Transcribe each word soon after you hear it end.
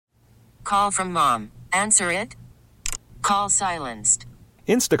Call from mom. Answer it. Call silenced.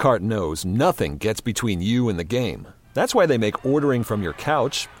 Instacart knows nothing gets between you and the game. That's why they make ordering from your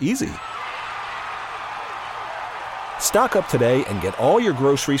couch easy. Stock up today and get all your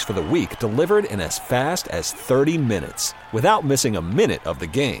groceries for the week delivered in as fast as 30 minutes without missing a minute of the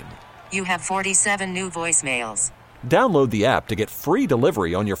game. You have 47 new voicemails. Download the app to get free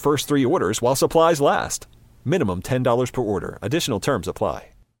delivery on your first 3 orders while supplies last. Minimum $10 per order. Additional terms apply.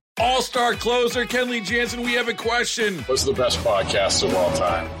 All-star closer Kenley Jansen, we have a question. What's the best podcast of all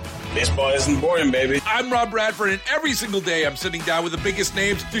time? Baseball isn't boring, baby. I'm Rob Bradford, and every single day I'm sitting down with the biggest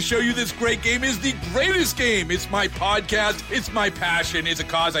names to show you this great game is the greatest game. It's my podcast. It's my passion. It's a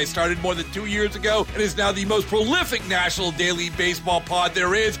cause I started more than 2 years ago and is now the most prolific national daily baseball pod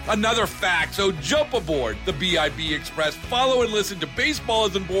there is. Another fact, so jump aboard the BIB Express. Follow and listen to Baseball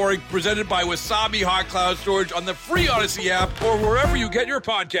Isn't Boring, presented by Wasabi Hot Cloud Storage on the free Odyssey app or wherever you get your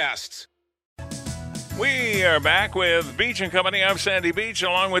podcasts. We are back with Beach and Company. I'm Sandy Beach,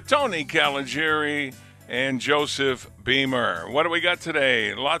 along with Tony Caligiuri and Joseph Beamer. What do we got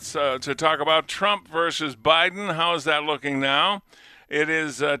today? Lots to talk about. Trump versus Biden. How is that looking now? It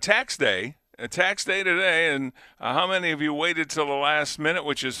is tax day. A tax day today, and how many of you waited till the last minute,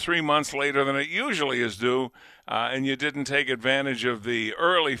 which is 3 months later than it usually is due, and you didn't take advantage of the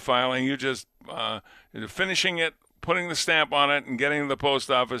early filing? You just finishing it, putting the stamp on it, and getting to the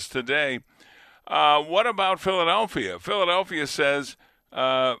post office today. What about Philadelphia? Philadelphia says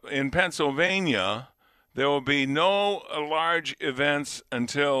in Pennsylvania there will be no large events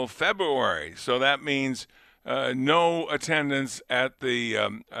until February. So that means no attendance at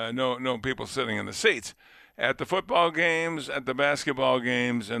the no people sitting in the seats at the football games, at the basketball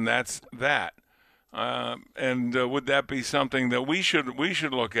games, and that's that. And would that be something that we should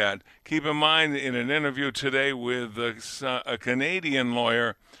look at? Keep in mind, in an interview today with a Canadian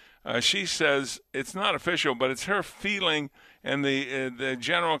lawyer, she says it's not official, but it's her feeling, and the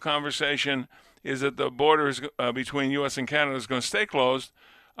general conversation is that the borders between U.S. and Canada is going to stay closed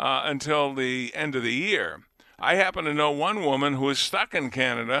until the end of the year. I happen to know one woman who is stuck in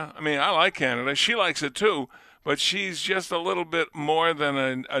Canada. I mean, I like Canada. She likes it too, but she's just a little bit more than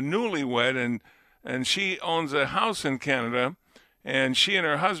a newlywed, and she owns a house in Canada, and she and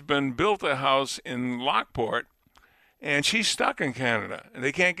her husband built a house in Lockport, and she's stuck in Canada, and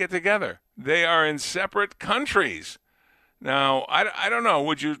they can't get together. They are in separate countries. Now, I don't know.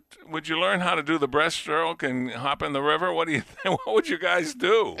 Would you learn how to do the breaststroke and hop in the river? What do you think? What would you guys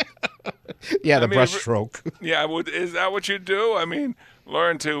do? Yeah, the breaststroke. Yeah, is that what you do? I mean,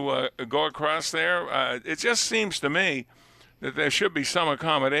 learn to go across there. It just seems to me that there should be some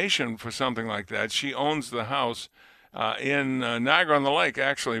accommodation for something like that. She owns the house in Niagara-on-the-Lake,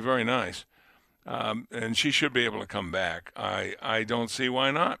 actually, very nice. And she should be able to come back. I don't see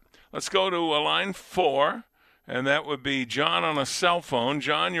why not. Let's go to line 4, and that would be John on a cell phone.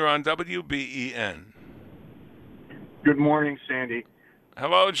 John, you're on WBEN. Good morning, Sandy.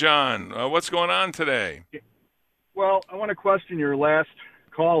 Hello, John. What's going on today? Well, I want to question your last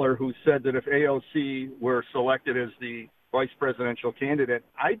caller who said that if AOC were selected as the vice presidential candidate,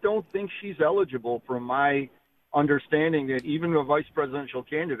 I don't think she's eligible from my understanding that even a vice presidential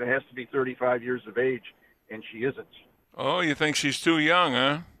candidate has to be 35 years of age, and she isn't. Oh, you think she's too young,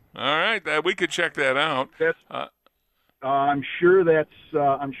 huh? All right, we could check that out. I'm sure that's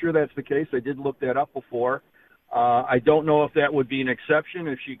the case. I did look that up before. I don't know if that would be an exception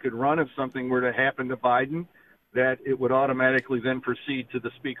if she could run if something were to happen to Biden, that it would automatically then proceed to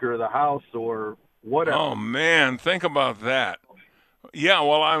the Speaker of the House or whatever. Oh man, think about that. Yeah,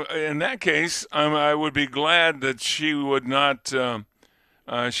 well, in that case, I would be glad that she would not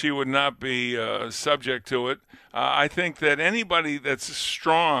be subject to it. I think that anybody that's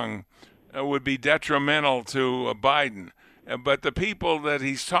strong would be detrimental to Biden. But the people that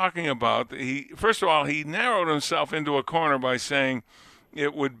he's talking about, first of all, he narrowed himself into a corner by saying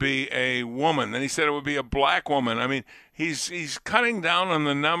it would be a woman. Then he said it would be a black woman. I mean, he's cutting down on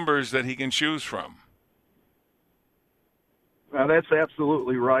the numbers that he can choose from. That's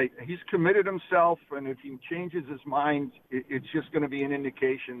absolutely right. He's committed himself, and if he changes his mind, it's just going to be an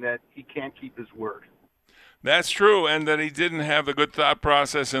indication that he can't keep his word. That's true, and that he didn't have the good thought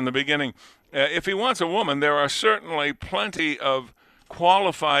process in the beginning. If he wants a woman, there are certainly plenty of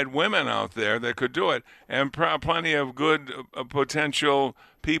qualified women out there that could do it, and plenty of good potential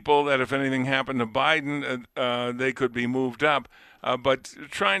people that if anything happened to Biden, they could be moved up. But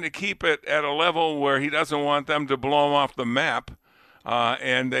trying to keep it at a level where he doesn't want them to blow him off the map,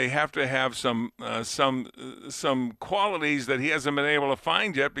 and they have to have some qualities that he hasn't been able to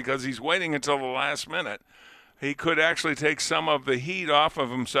find yet because he's waiting until the last minute. he could actually take some of the heat off of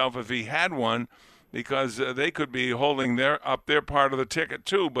himself if he had one, because they could be holding their part of the ticket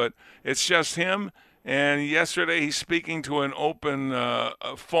too. But it's just him. And yesterday he's speaking to an open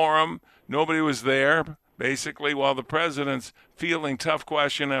forum. Nobody was there, basically, while the president's fielding tough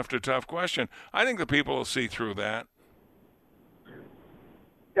question after tough question. I think the people will see through that.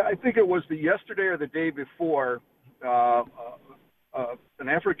 Yeah, I think it was yesterday or the day before, an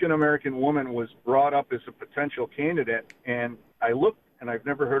African-American woman was brought up as a potential candidate, and I looked, and I've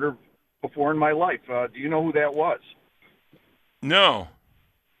never heard her before in my life. Do you know who that was? No.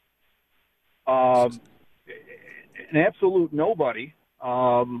 An absolute nobody,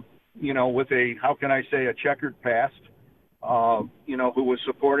 with how can I say, a checkered past, who was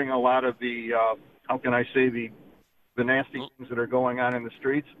supporting a lot of the, the nasty things that are going on in the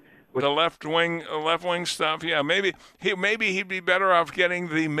streets. The left wing stuff, yeah. Maybe he'd be better off getting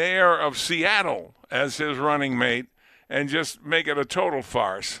the mayor of Seattle as his running mate and just make it a total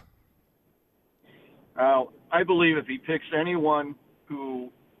farce. I believe if he picks anyone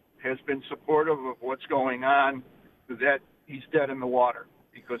who has been supportive of what's going on, that he's dead in the water,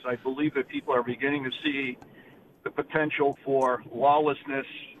 because I believe that people are beginning to see the potential for lawlessness,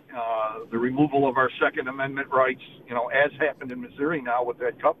 the removal of our Second Amendment rights, as happened in Missouri now with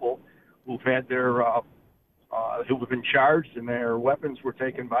that couple who've had their, who have been charged and their weapons were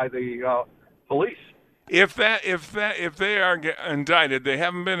taken by the police. If they are indicted, they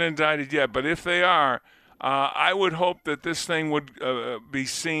haven't been indicted yet, but if they are, I would hope that this thing would be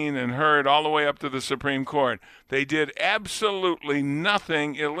seen and heard all the way up to the Supreme Court. They did absolutely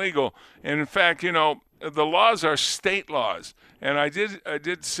nothing illegal. And in fact, the laws are state laws. And I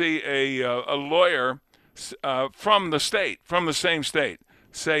did see a lawyer from the same state,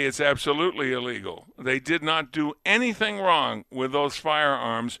 say it's absolutely illegal. They did not do anything wrong with those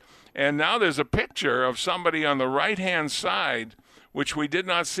firearms. And now there's a picture of somebody on the right-hand side, which we did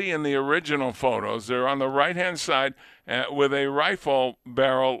not see in the original photos. They're on the right-hand side with a rifle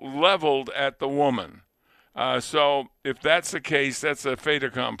barrel leveled at the woman. So if that's the case, that's a fait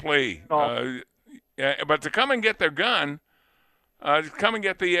accompli. But to come and get their gun, come and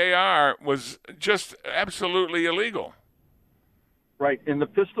get the AR was just absolutely illegal. Right, and the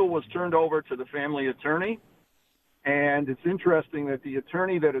pistol was turned over to the family attorney, and it's interesting that the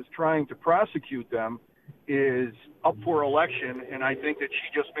attorney that is trying to prosecute them is up for election, and I think that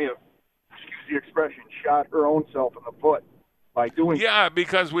she just may have, excuse the expression, shot her own self in the foot by doing Yeah,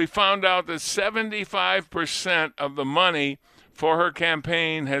 because we found out that 75% of the money for her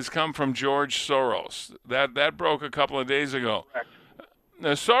campaign has come from George Soros. That broke a couple of days ago. Correct.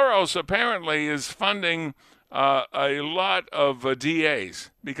 Now, Soros apparently is funding a lot of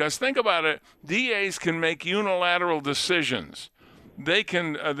DAs, because think about it, DAs can make unilateral decisions. They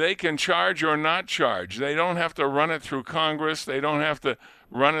can charge or not charge. They don't have to run it through Congress. They don't have to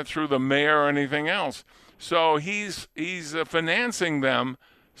run it through the mayor or anything else. So he's financing them,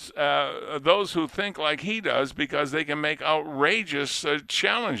 those who think like he does, because they can make outrageous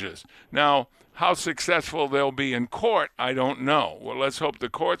challenges. Now, how successful they'll be in court, I don't know. Well, let's hope the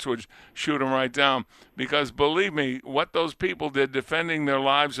courts would shoot them right down, because believe me, what those people did defending their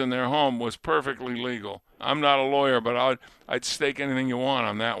lives and their home was perfectly legal. I'm not a lawyer, but I'd stake anything you want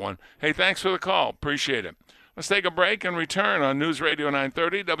on that one. Hey, thanks for the call. Appreciate it. Let's take a break and return on News Radio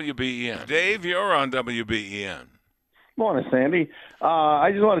 930 WBEN. Dave, you're on WBEN. Morning, Sandy.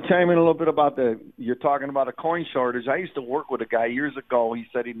 I just want to chime in a little bit about you're talking about a coin shortage. I used to work with a guy years ago. He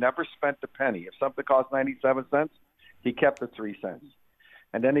said he never spent a penny. If something cost 97 cents, he kept the 3 cents.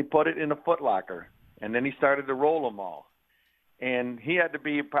 And then he put it in a Foot Locker, and then he started to roll them all. And he had to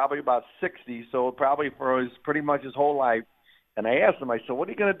be probably about 60, so probably for pretty much his whole life. And I asked him, I said, what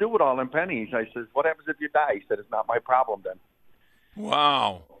are you going to do with all them pennies? I said, what happens if you die? He said, it's not my problem then.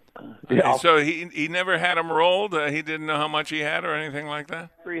 Wow. Yeah. So he never had them rolled? He didn't know how much he had or anything like that?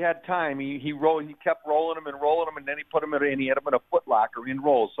 After he had time, he kept rolling them, and then he put them in, and he had them in a Foot Locker in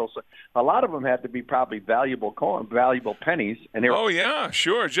rolls. So a lot of them had to be probably valuable pennies. And oh, yeah,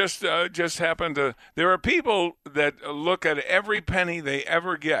 sure. Just happened to – there are people that look at every penny they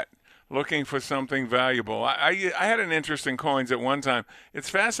ever get looking for something valuable. I had an interest in coins at one time. It's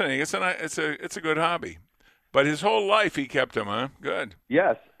fascinating. It's a good hobby. But his whole life he kept them, huh? Good.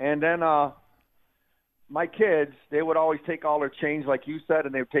 Yes. And then my kids, they would always take all their change, like you said,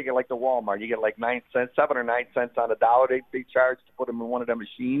 and they would take it like the Walmart. You get like 9 cents, 7 or 9 cents on a dollar they charge to put them in one of them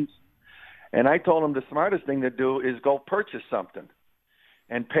machines. And I told them the smartest thing to do is go purchase something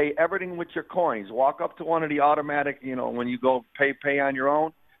and pay everything with your coins. Walk up to one of the automatic, when you go pay on your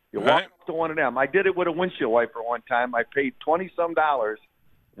own, walk up to one of them. I did it with a windshield wiper one time. I paid $20-some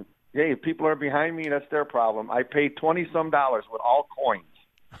Hey, if people are behind me, that's their problem. I paid $20-some with all coins.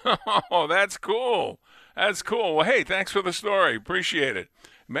 Oh, that's cool. That's cool. Well, hey, thanks for the story. Appreciate it.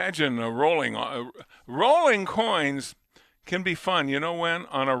 Imagine rolling coins can be fun. You know when?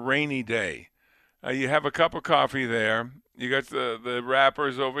 On a rainy day. You have a cup of coffee there. You got the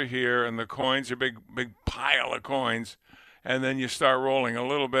wrappers over here and the coins, a big pile of coins. And then you start rolling a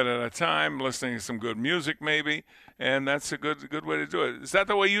little bit at a time, listening to some good music maybe, and that's a good way to do it. Is that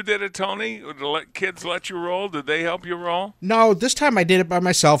the way you did it, Tony? To kids let you roll? Did they help you roll? No, this time I did it by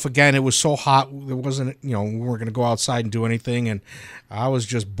myself. Again, it was so hot. There wasn't, we weren't going to go outside and do anything, and I was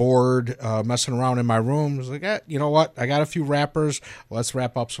just bored messing around in my room. I was like, you know what? I got a few wrappers. Let's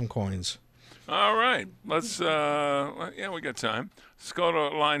wrap up some coins. All right. Let's, we got time. Let's go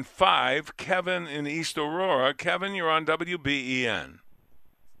to line 5, Kevin in East Aurora. Kevin, you're on WBEN.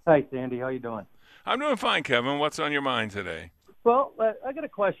 Hi, Sandy. How you doing? I'm doing fine, Kevin. What's on your mind today? Well, I got a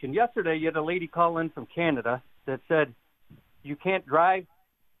question. Yesterday, you had a lady call in from Canada that said you can't drive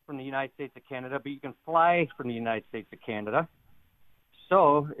from the United States to Canada, but you can fly from the United States to Canada.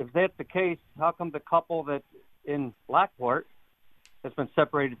 So if that's the case, how come the couple that's in Lockport has been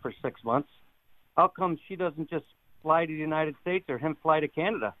separated for 6 months, how come she doesn't just fly to the United States or him fly to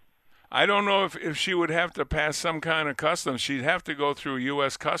Canada? I don't know if she would have to pass some kind of customs. She'd have to go through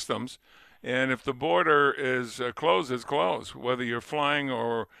U.S. Customs, and if the border is closed, it's closed, whether you're flying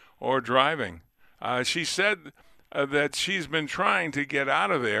or driving. She said that she's been trying to get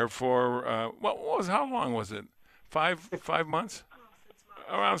out of there for, how long was it? 5 months?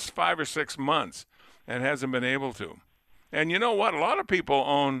 Around 5 or 6 months, and hasn't been able to. And you know what? A lot of people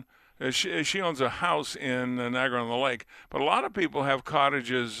own... She owns a house in Niagara-on-the-Lake, but a lot of people have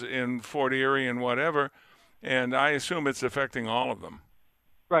cottages in Fort Erie and whatever, and I assume it's affecting all of them.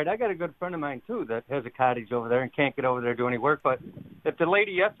 Right. I got a good friend of mine, too, that has a cottage over there and can't get over there to do any work. But if the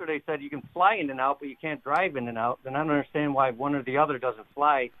lady yesterday said you can fly in and out, but you can't drive in and out, then I don't understand why one or the other doesn't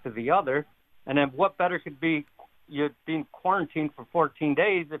fly to the other. And then what better could be you being quarantined for 14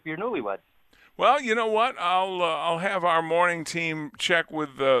 days if you're newlyweds? Well, you know what? I'll have our morning team check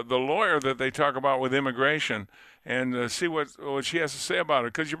with the lawyer that they talk about with immigration and see what she has to say about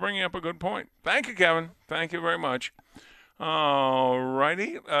it, because you're bringing up a good point. Thank you, Kevin. Thank you very much. All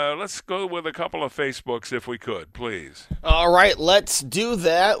righty. Let's go with a couple of Facebooks if we could, please. All right, let's do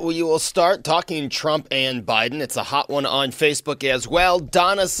that. We will start talking Trump and Biden. It's a hot one on Facebook as well.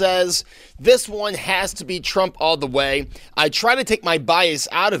 Donna says, this one has to be Trump all the way. I try to take my bias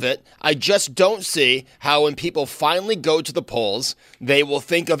out of it. I just don't see how when people finally go to the polls, they will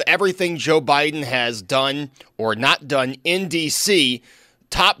think of everything Joe Biden has done or not done in D.C.,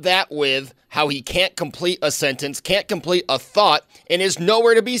 top that with how he can't complete a sentence, can't complete a thought, and is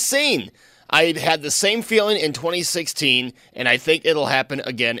nowhere to be seen. I had the same feeling in 2016, and I think it'll happen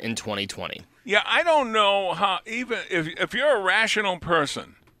again in 2020. Yeah, I don't know how, even if you're a rational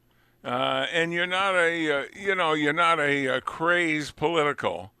person, and you're not a crazed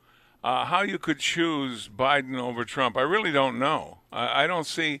political, how you could choose Biden over Trump, I really don't know. I don't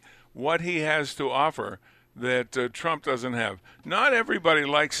see what he has to offer that Trump doesn't have. Not everybody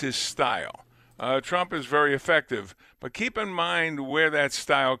likes his style. Trump is very effective, but keep in mind where that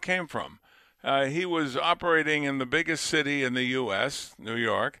style came from. He was operating in the biggest city in the U.S., New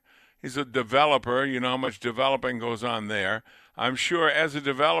York. He's a developer. You know how much developing goes on there. I'm sure as a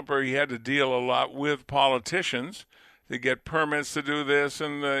developer he had to deal a lot with politicians to get permits to do this,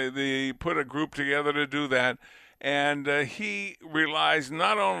 and they put a group together to do that. And he relies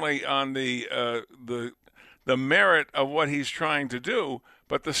not only on the merit of what he's trying to do,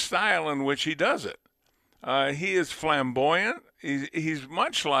 but the style in which he does it. He is flamboyant. He's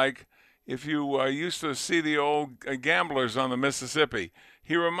much like if you used to see the old gamblers on the Mississippi.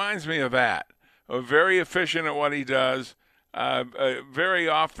 He reminds me of that. Very efficient at what he does, very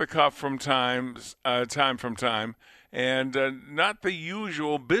off the cuff from time from time, and not the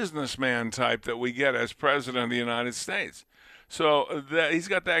usual businessman type that we get as president of the United States. So he's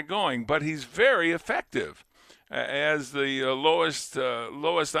got that going, but he's very effective. As the lowest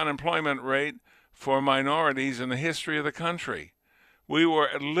unemployment rate for minorities in the history of the country. We were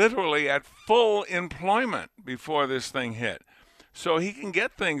literally at full employment before this thing hit. So he can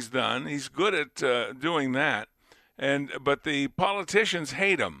get things done. He's good at doing that. But the politicians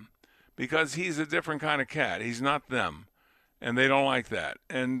hate him because he's a different kind of cat. He's not them, and they don't like that.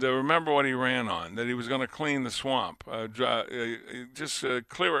 And remember what he ran on, that he was going to clean the swamp, just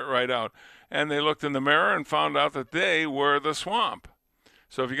clear it right out. And they looked in the mirror and found out that they were the swamp.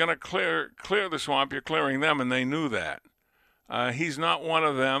 So if you're going to clear the swamp, you're clearing them, and they knew that. He's not one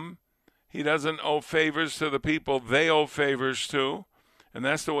of them. He doesn't owe favors to the people they owe favors to. and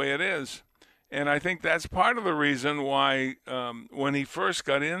that's the way it is. And I think that's part of the reason why when he first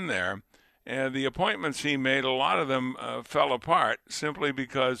got in there, the appointments he made, a lot of them fell apart simply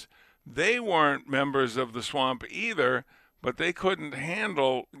because they weren't members of the swamp either, but they couldn't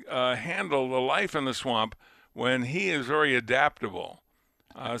handle the life in the swamp when he is very adaptable.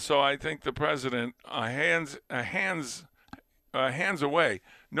 So I think the president, hands away,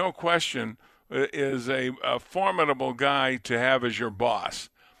 no question, is a formidable guy to have as your boss.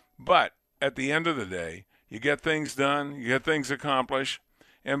 But at the end of the day, you get things done, you get things accomplished.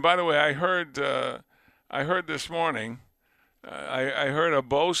 And by the way, I heard this morning, I heard a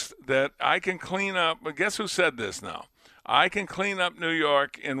boast that I can clean up. But guess who said this now? I can clean up New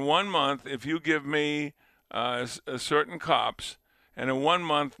York in 1 month if you give me certain cops, and in 1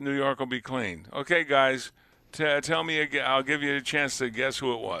 month New York will be clean. Okay, guys, tell me again. I'll give you a chance to guess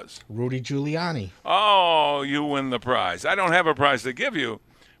who it was. Rudy Giuliani. Oh, you win the prize. I don't have a prize to give you,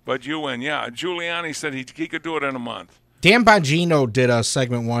 but you win. Yeah, Giuliani said he could do it in a month. Dan Bongino did a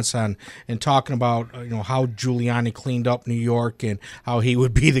segment once and talking about how Giuliani cleaned up New York and how he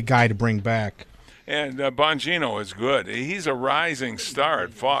would be the guy to bring back. And Bongino is good. He's a rising star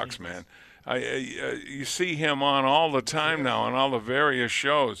at Fox, man. You see him on all the time now on all the various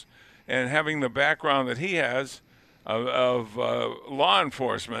shows, and having the background that he has of law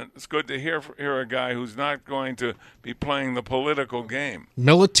enforcement, it's good to hear a guy who's not going to be playing the political game.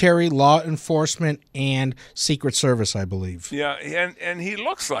 Military, law enforcement, and Secret Service, I believe. Yeah, and he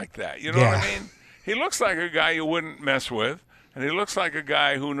looks like that. You know what I mean? He looks like a guy you wouldn't mess with, and he looks like a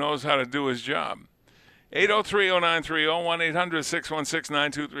guy who knows how to do his job. 803-0930,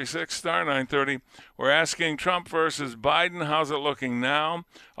 1-800-616-9236, star 930. We're asking Trump versus Biden. How's it looking now?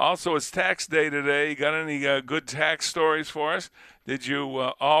 Also, it's tax day today. You got any good tax stories for us? Did you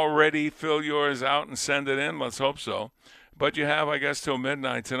already fill yours out and send it in? Let's hope so. But you have, I guess, till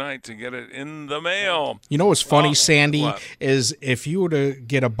midnight tonight to get it in the mail. You know what's funny, Sandy, what? is if you were to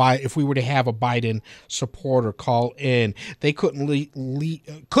get if we were to have a Biden supporter call in, they couldn't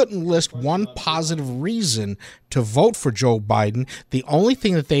list one positive reason to vote for Joe Biden. The only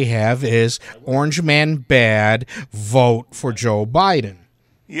thing that they have is Orange Man bad, vote for Joe Biden.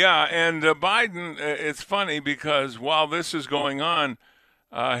 Yeah, and Biden, it's funny because while this is going on,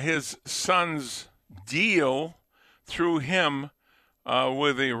 his son's deal through him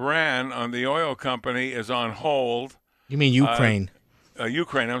with Iran on the oil company is on hold. You mean Ukraine?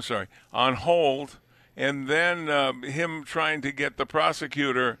 Ukraine, I'm sorry. On hold. And then him trying to get the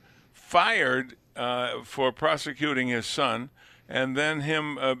prosecutor fired for prosecuting his son. And then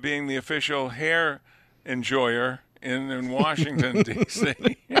him being the official hair enjoyer in Washington, D.C.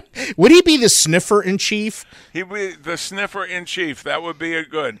 Would he be the sniffer-in-chief? He'd be the sniffer-in-chief. That would be a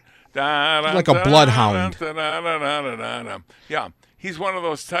good... Like a bloodhound. Yeah, he's one of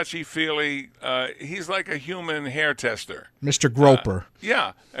those touchy-feely, he's like a human hair tester. Mr. Groper.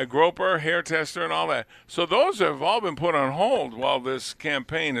 Yeah, a groper, hair tester, and all that. So those have all been put on hold while this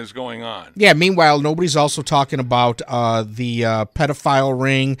campaign is going on. Yeah, meanwhile, nobody's also talking about the pedophile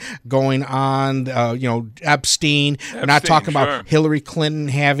ring going on, Epstein. We're not talking about Hillary Clinton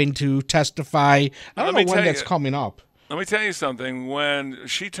having to testify. I don't know when that's coming up. Let me tell you something. When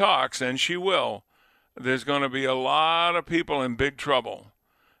she talks, and she will, there's going to be a lot of people in big trouble.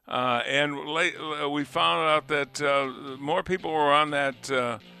 And we found out that more people were on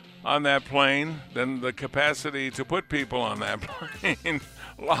that plane than the capacity to put people on that plane.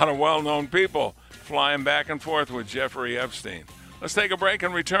 A lot of well-known people flying back and forth with Jeffrey Epstein. Let's take a break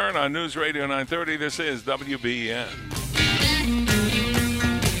and return on News Radio 930. This is WBEN.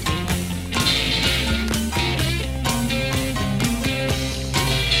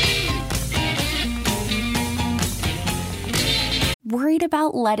 Worried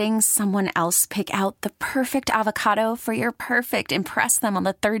about letting someone else pick out the perfect avocado for your perfect impress them on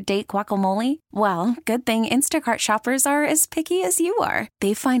the third date guacamole? Well, good thing Instacart shoppers are as picky as you are.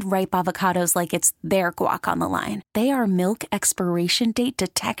 They find ripe avocados like it's their guac on the line. They are milk expiration date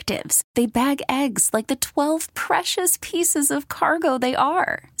detectives. They bag eggs like the 12 precious pieces of cargo they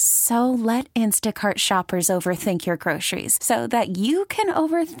are. So let Instacart shoppers overthink your groceries so that you can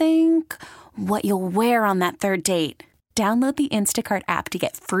overthink what you'll wear on that third date. Download the Instacart app to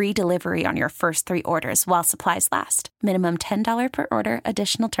get free delivery on your first 3 orders while supplies last. Minimum $10 per order.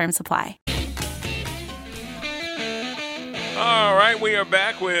 Additional terms apply. All right, we are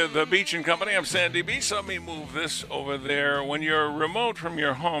back with Beach and Company. I'm Sandy Beach. Let me move this over there. When you're remote from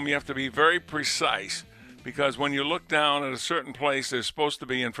your home, you have to be very precise because when you look down at a certain place, there's supposed to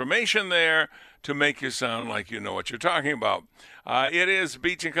be information there to make you sound like you know what you're talking about. It is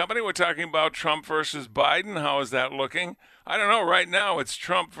Beach and Company. We're talking about Trump versus Biden. How is that looking? I don't know. Right now, it's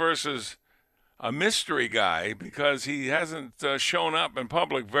Trump versus a mystery guy because he hasn't shown up in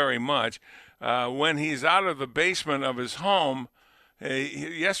public very much. When he's out of the basement of his home,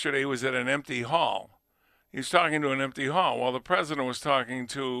 yesterday he was at an empty hall. He was talking to an empty hall while the president was talking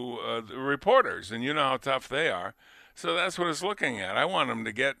to the reporters, and you know how tough they are. So that's what it's looking at. I want him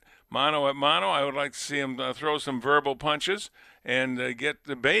to get mano a mano. I would like to see him throw some verbal punches and get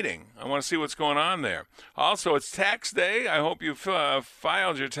debating. I want to see what's going on there. Also, it's tax day. I hope you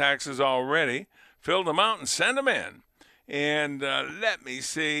filed your taxes already, filled them out, and send them in. And let me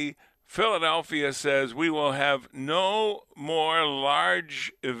see. Philadelphia says we will have no more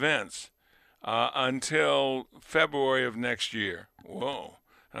large events until February of next year. Whoa.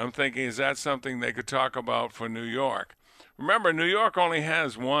 And I'm thinking, is that something they could talk about for New York? Remember, New York only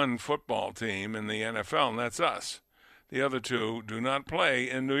has one football team in the NFL, and that's us. The other two do not play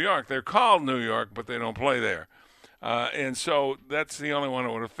in New York. They're called New York, but they don't play there. And so that's the only one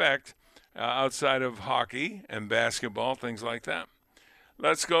it would affect outside of hockey and basketball, things like that.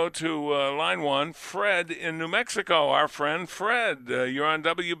 Let's go to line one, Fred in New Mexico. Our friend Fred, you're on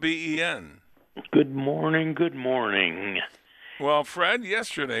WBEN. Good morning, good morning. Well, Fred,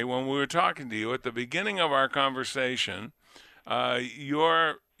 yesterday when we were talking to you at the beginning of our conversation,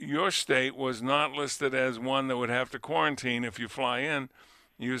 your state was not listed as one that would have to quarantine if you fly in.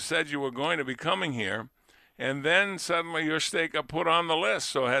 You said you were going to be coming here, and then suddenly your state got put on the list.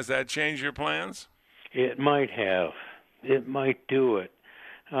 So has that changed your plans? It might have. It might do it.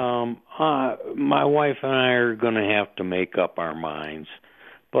 My wife and I are going to have to make up our minds.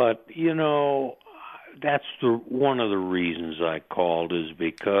 But, you know, that's one of the reasons I called is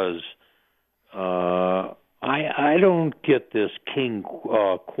because I don't get this King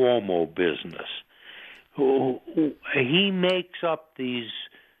Cuomo business. He makes up these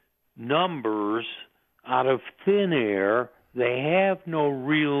numbers out of thin air. They have no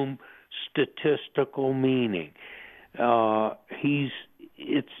real statistical meaning.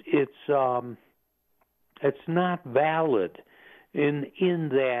 It's not valid in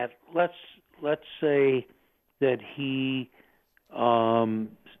that let's say that he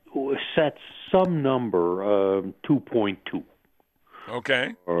sets some number 2.2.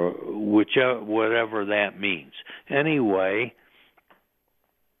 Okay. Or whatever that means. Anyway,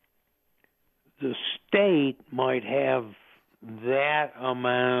 the state might have that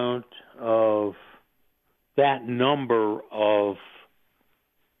amount of that number of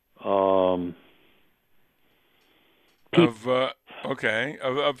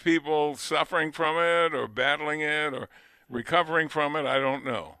of people suffering from it or battling it or recovering from it. I don't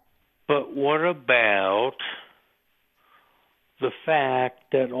know. But what about the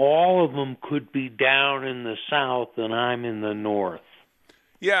fact that all of them could be down in the south and I'm in the north?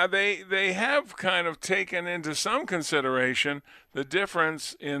 Yeah, they have kind of taken into some consideration the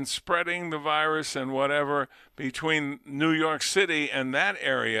difference in spreading the virus and whatever between New York City and that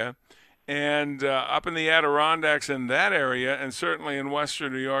area and up in the Adirondacks in that area and certainly in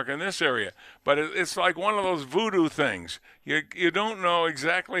western New York in this area. But it's like one of those voodoo things. You don't know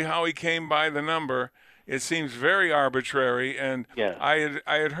exactly how he came by the number. It seems very arbitrary. And yeah. I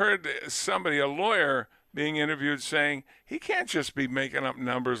had heard somebody, a lawyer, being interviewed saying he can't just be making up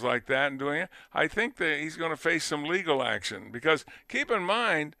numbers like that and doing it. I think that he's going to face some legal action because keep in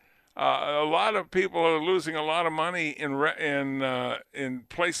mind, a lot of people are losing a lot of money in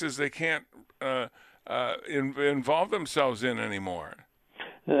places they can't involve themselves in anymore.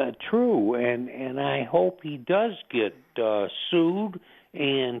 True, and I hope he does get sued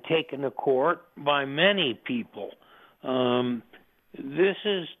and taken to court by many people. This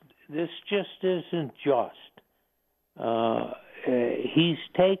just isn't just. He's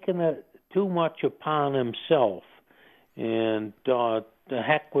taken too much upon himself, and the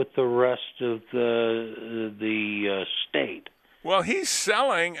heck with the rest of the state. Well, he's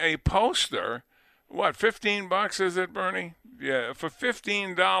selling a poster. What, $15 is it, Bernie? Yeah, for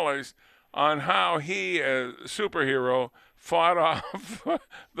 $15 on how he, a superhero, fought off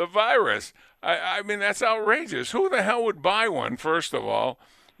the virus. I mean, that's outrageous. Who the hell would buy one, first of all?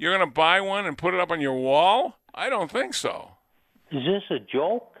 You're going to buy one and put it up on your wall? I don't think so. Is this a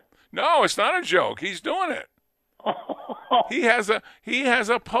joke? No, it's not a joke. He's doing it. He has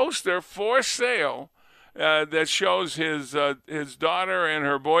a poster for sale that shows his daughter and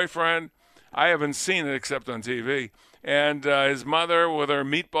her boyfriend. I haven't seen it except on TV. And his mother with her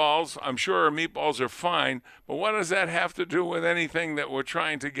meatballs. I'm sure her meatballs are fine. But what does that have to do with anything that we're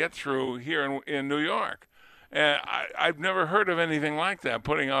trying to get through here in New York? And I've never heard of anything like that,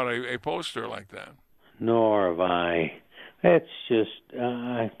 putting out a poster like that. Nor have I. It's just,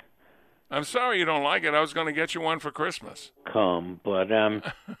 I'm sorry you don't like it. I was going to get you one for Christmas. but I'm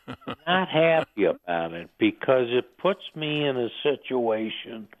not happy about it because it puts me in a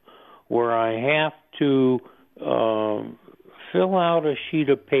situation where I have to fill out a sheet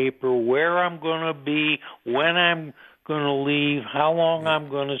of paper where I'm going to be, when I'm going to leave, how long I'm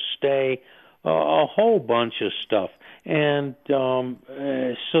going to stay, a whole bunch of stuff, and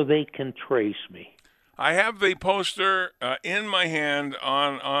so they can trace me. I have the poster in my hand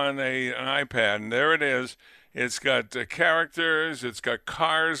on an iPad, and there it is. It's got characters. It's got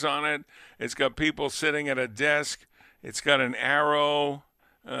cars on it. It's got people sitting at a desk. It's got an arrow,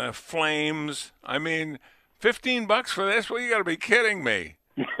 flames. I mean, $15 for this? Well, you got to be kidding me.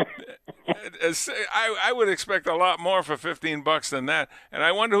 I would expect a lot more for $15 than that, and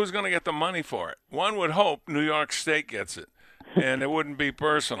I wonder who's going to get the money for it. One would hope New York State gets it, and it wouldn't be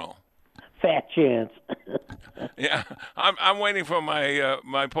personal. Fat chance. Yeah, I'm waiting for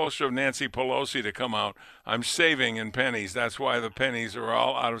my poster of Nancy Pelosi to come out. I'm saving in pennies. That's why the pennies are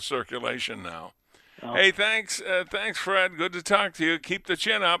all out of circulation now. Oh. Hey, thanks, Fred. Good to talk to you. Keep the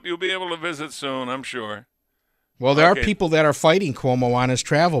chin up. You'll be able to visit soon, I'm sure. Well, there are people that are fighting Cuomo on his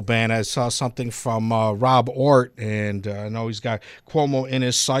travel ban. I saw something from Rob Ort, and I know he's got Cuomo in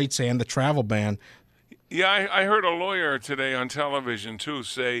his sights and the travel ban. Yeah, I heard a lawyer today on television, too,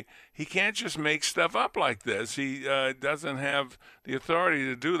 say he can't just make stuff up like this. He doesn't have the authority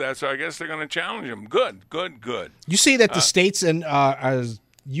to do that, so I guess they're going to challenge him. Good. You see that the states are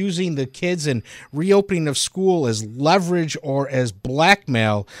using the kids and reopening of school as leverage or as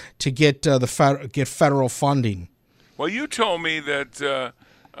blackmail to get get federal funding. Well, you told me that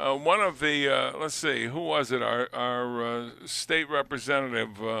one of the, let's see, who was it? Our state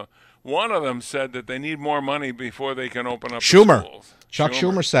representative, one of them said that they need more money before they can open up Schumer. the schools. Chuck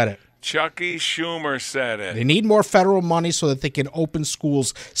Schumer said it. Chucky Schumer said it. They need more federal money so that they can open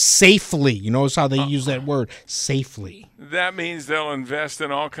schools safely. You notice how they use that word, safely. That means they'll invest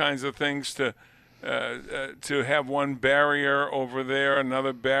in all kinds of things to have one barrier over there,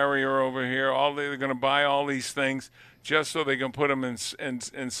 another barrier over here. They're going to buy all these things just so they can put them in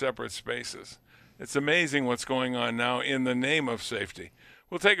separate spaces. It's amazing what's going on now in the name of safety.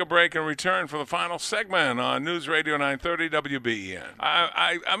 We'll take a break and return for the final segment on News Radio 930 WBEN.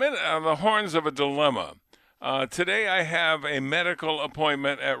 I'm in the horns of a dilemma. Today I have a medical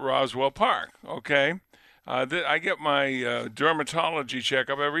appointment at Roswell Park, okay? I get my dermatology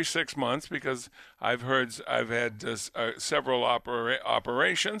checkup every 6 months because I've had several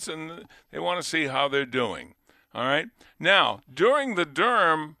operations, and they want to see how they're doing, all right? Now, during the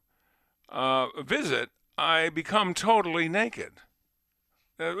derm visit, I become totally naked.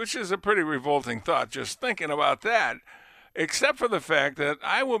 Which is a pretty revolting thought, just thinking about that, except for the fact that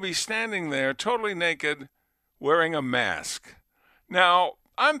I will be standing there totally naked wearing a mask. Now,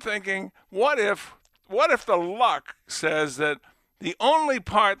 I'm thinking, what if the luck says that the only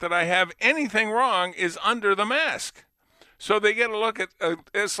part that I have anything wrong is under the mask? So they get a look at,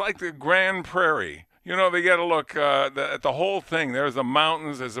 it's like the Grand Prairie. You know, they get a look at the whole thing. There's the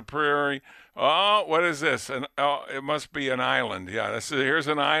mountains, there's a prairie. Oh, what is this? It must be an island. Yeah, here's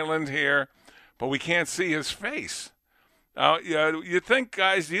an island here, but we can't see his face. You think,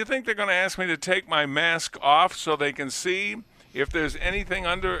 guys, do you think they're going to ask me to take my mask off so they can see if there's anything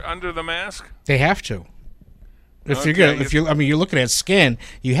under the mask? They have to. You're looking at skin,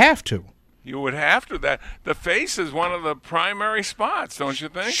 you have to. You would have to. The face is one of the primary spots, don't you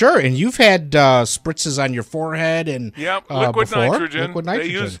think? Sure, and you've had spritzes on your forehead and liquid nitrogen. Liquid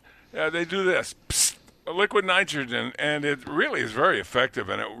nitrogen. They do this, psst, liquid nitrogen, and it really is very effective,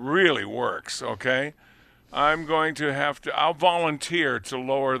 and it really works, okay? I'm going to I'll volunteer to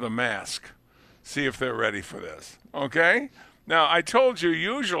lower the mask, see if they're ready for this, okay? Now, I told you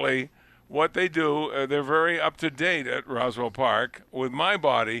usually what they do, they're very up-to-date at Roswell Park. With my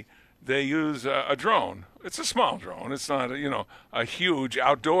body, they use a drone. It's a small drone. It's not, a huge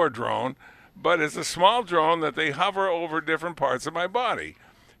outdoor drone, but it's a small drone that they hover over different parts of my body.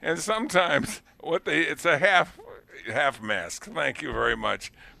 And sometimes it's a half mask. Thank you very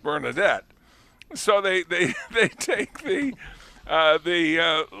much, Bernadette. So they take the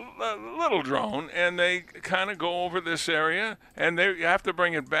little drone and they kind of go over this area, and they have to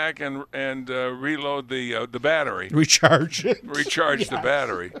bring it back and reload the battery. Recharge it. Recharge the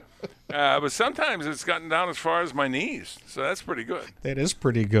battery. But sometimes it's gotten down as far as my knees, so that's pretty good. That is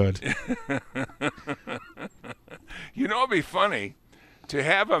pretty good. It'd be funny to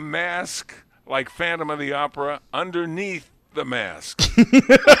have a mask like Phantom of the Opera underneath the mask.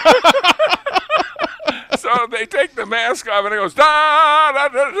 So they take the mask off, and it goes, da, da,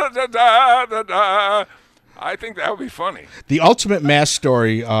 da, da, da, da, da, da. I think that would be funny. The ultimate mask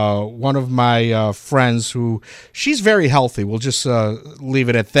story, one of my friends who, she's very healthy, we'll just leave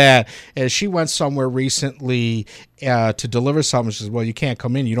it at that, as she went somewhere recently to deliver something. She says, well, you can't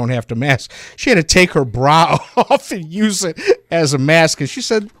come in, you don't have to mask. She had to take her bra off and use it as a mask, and she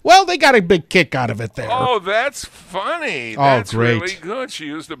said, well, they got a big kick out of it there. Oh, that's funny. Oh, That's great. really good. She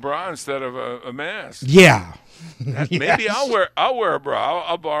used a bra instead of a mask. Yeah. Maybe I'll wear a bra.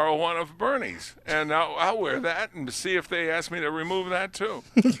 I'll borrow one of Bernie's, and I'll wear that and see if they ask me to remove that too.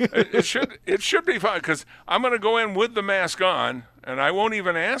 it should be fun because I'm going to go in with the mask on, and I won't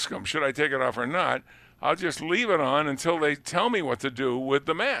even ask them should I take it off or not. I'll just leave it on until they tell me what to do with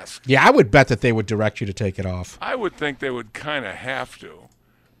the mask. Yeah, I would bet that they would direct you to take it off. I would think they would kind of have to.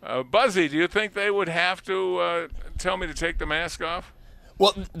 Buzzy, do you think they would have to tell me to take the mask off?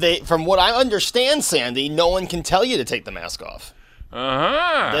 Well, from what I understand, Sandy, no one can tell you to take the mask off.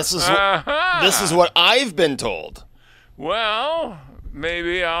 This is what I've been told. Well,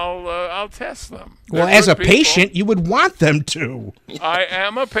 maybe I'll test them. Well, They're as a good people. patient, you would want them to. I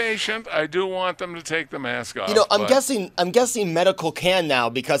am a patient. I do want them to take the mask off. You know, I'm guessing medical can now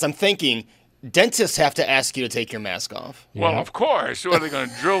because I'm thinking dentists have to ask you to take your mask off. Well, of course. What, are they going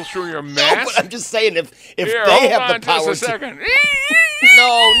to drill through your No, mask? but I'm just saying if Here, they hold have on the power just a second.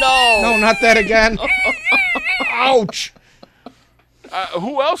 No. No, not that again. Ouch.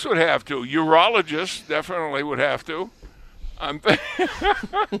 Who else would have to? Urologists definitely would have to. I'm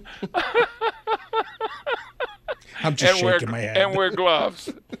just shaking my head. And wear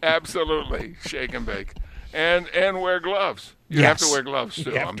gloves. Absolutely. Shake and bake. And wear gloves. You have to wear gloves,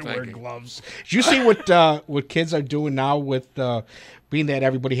 too, You have I'm to thinking. wear gloves. Do you see what kids are doing now with being that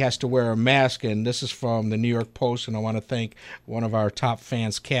everybody has to wear a mask? And this is from the New York Post, and I want to thank one of our top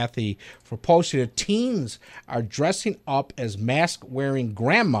fans, Kathy, for posting it. Teens are dressing up as mask-wearing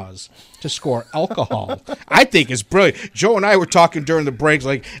grandmas to score alcohol. I think it's brilliant. Joe and I were talking during the breaks,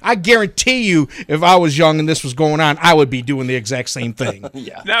 like, I guarantee you if I was young and this was going on, I would be doing the exact same thing.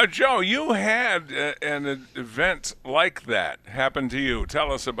 Yeah. Now, Joe, you had an event like that happen to you.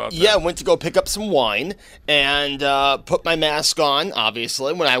 Tell us about that. Yeah, I went to go pick up some wine and put my mask on,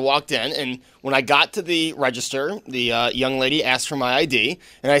 obviously, when I walked in. And when I got to the register, the young lady asked for my ID.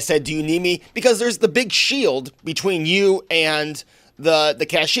 And I said, do you need me? Because there's the big shield between you and the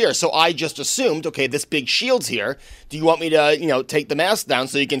cashier. So I just assumed, okay, this big shield's here. Do you want me to, take the mask down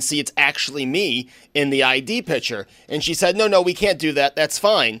so you can see it's actually me in the ID picture? And she said, no, we can't do that. That's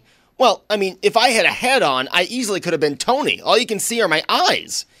fine. Well, I mean, if I had a hat on, I easily could have been Tony. All you can see are my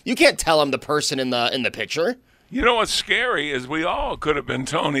eyes. You can't tell I'm the person in the picture. You know what's scary is we all could have been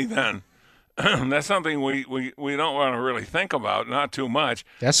Tony then. That's something we don't want to really think about, not too much.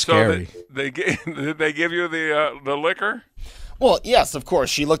 That's scary. So did they give you the liquor? Well, yes, of course.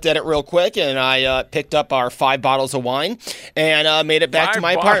 She looked at it real quick, and I picked up our 5 bottles of wine and made it back to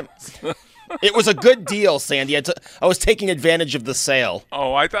my apartment. It was a good deal, Sandy. I was taking advantage of the sale.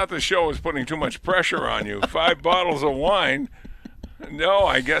 Oh, I thought the show was putting too much pressure on you. 5 bottles of wine. No,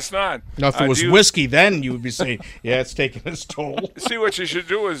 I guess not. Now, if it was whiskey, then you would be saying, yeah, it's taking its toll. See, what you should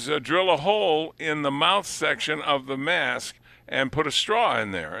do is drill a hole in the mouth section of the mask and put a straw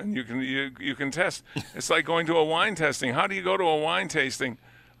in there, and you can test. It's like going to a wine tasting. How do you go to a wine tasting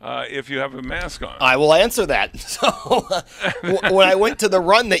if you have a mask on? I will answer that. So when I went to the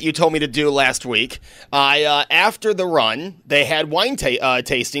run that you told me to do last week, after the run, they had wine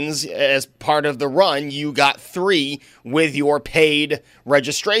tastings as part of the run. You got 3 with your paid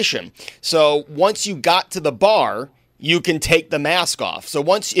registration. So once you got to the bar, you can take the mask off. So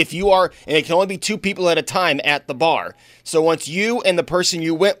if you are, and it can only be 2 people at a time at the bar. So once you and the person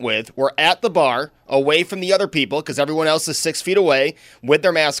you went with were at the bar, away from the other people, because everyone else is 6 feet away, with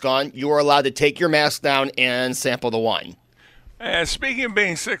their mask on, you are allowed to take your mask down and sample the wine. Speaking of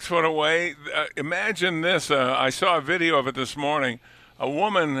being 6 foot away, imagine this. I saw a video of it this morning. A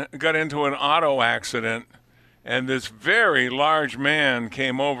woman got into an auto accident, and this very large man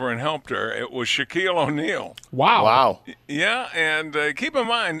came over and helped her. It was Shaquille O'Neal. Wow. Yeah, and keep in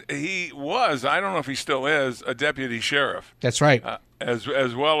mind, he was, I don't know if he still is, a deputy sheriff. That's right. As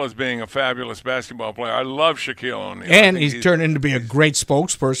well as being a fabulous basketball player. I love Shaquille O'Neal. And he's turned into be a great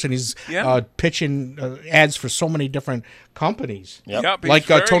spokesperson. He's Yeah. Pitching ads for so many different companies. Yep. Like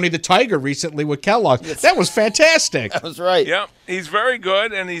Tony the Tiger recently with Kellogg. That was fantastic. That was right. Yeah, he's very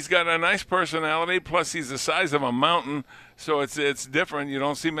good, and he's got a nice personality. Plus, he's the size of a mountain, so it's different. You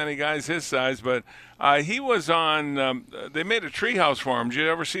don't see many guys his size, but he was on. They made a treehouse for him. Did you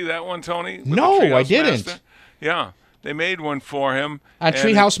ever see that one, Tony? With the No, I Treehouse didn't. Master? Yeah, They made one for him. On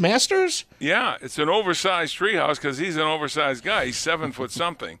Treehouse Masters? Yeah, it's an oversized treehouse because he's an oversized guy. He's 7 foot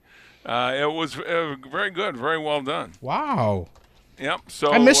something. It was very good, very well done. Wow. Yep.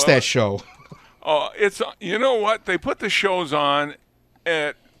 So I missed that show. It's you know what? They put the shows on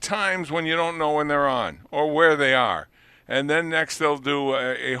at times when you don't know when they're on or where they are. And then next they'll do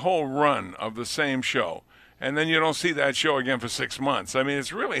a whole run of the same show. And then you don't see that show again for 6 months. I mean,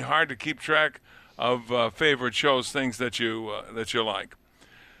 it's really hard to keep track of favorite shows, things that you like.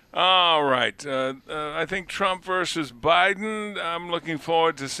 All right. I think Trump versus Biden, I'm looking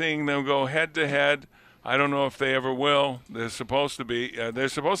forward to seeing them go head-to-head. I don't know if they ever will. They're supposed to be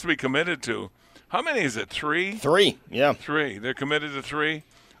committed to. How many is it, 3? 3, yeah. 3. They're committed to 3.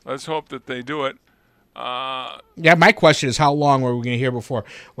 Let's hope that they do it. Yeah, my question is, how long were we going to hear before?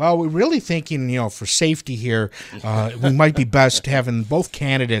 Well, we're really thinking, for safety here, we might be best having both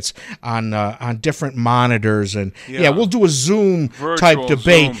candidates on different monitors, and we'll do a Zoom type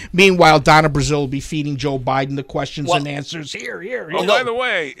debate. Zoom. Meanwhile, Donna Brazil will be feeding Joe Biden the questions and answers. Here. Oh, by the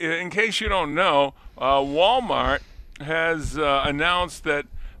way, in case you don't know, Walmart has announced that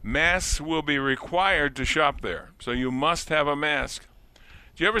masks will be required to shop there, so you must have a mask.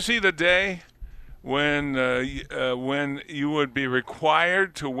 Do you ever see the day when you would be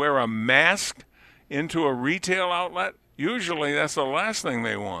required to wear a mask into a retail outlet? Usually that's the last thing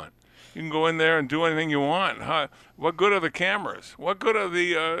they want. You can go in there and do anything you want. What good are the cameras? What good are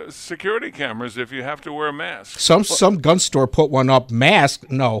the security cameras if you have to wear a mask? Some gun store put one up. Mask?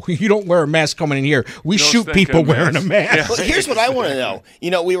 No, you don't wear a mask coming in here. We shoot people wearing a mask. Yeah. Well, here's what I want to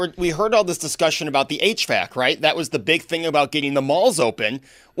know. We heard all this discussion about the HVAC, right? That was the big thing about getting the malls open.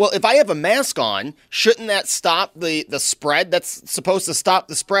 Well, if I have a mask on, shouldn't that stop the spread? That's supposed to stop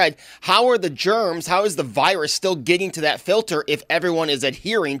the spread. How are the germs, how is the virus still getting to that filter if everyone is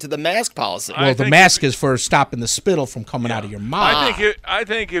adhering to the mask policy? Well, the mask is for stopping the spittle from coming out of your mouth. I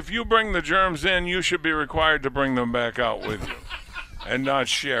think if you bring the germs in, you should be required to bring them back out with you and not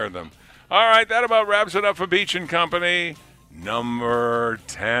share them. All right, that about wraps it up for Beach and Company, number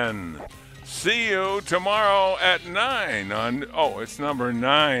 10. See you tomorrow at 9 on, it's number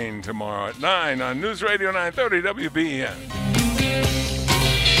 9 tomorrow at 9 on News Radio 930 WBEN.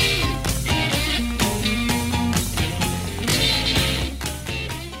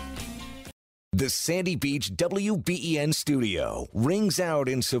 The Sandy Beach WBEN studio rings out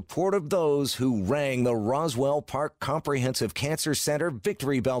in support of those who rang the Roswell Park Comprehensive Cancer Center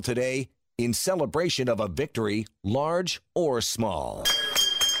victory bell today in celebration of a victory, large or small.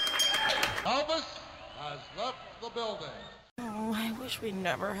 Elvis has left the building. Oh, I wish we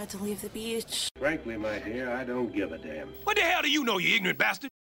never had to leave the beach. Frankly, my dear, I don't give a damn. What the hell do you know, you ignorant bastard?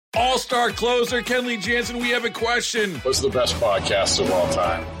 All-star closer Kenley Jansen, we have a question. What's the best podcast of all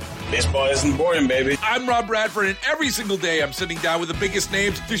time? Baseball isn't boring, baby. I'm Rob Bradford, and every single day I'm sitting down with the biggest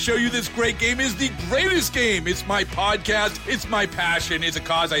names to show you this great game is the greatest game. It's my podcast. It's my passion. It's a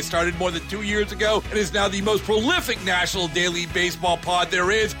cause I started more than 2 years ago and is now the most prolific national daily baseball pod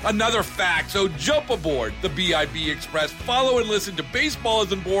there is. Another fact, so jump aboard the BIB Express. Follow and listen to Baseball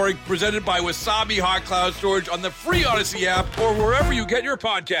Isn't Boring, presented by Wasabi Hot Cloud Storage on the free Odyssey app or wherever you get your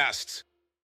podcasts.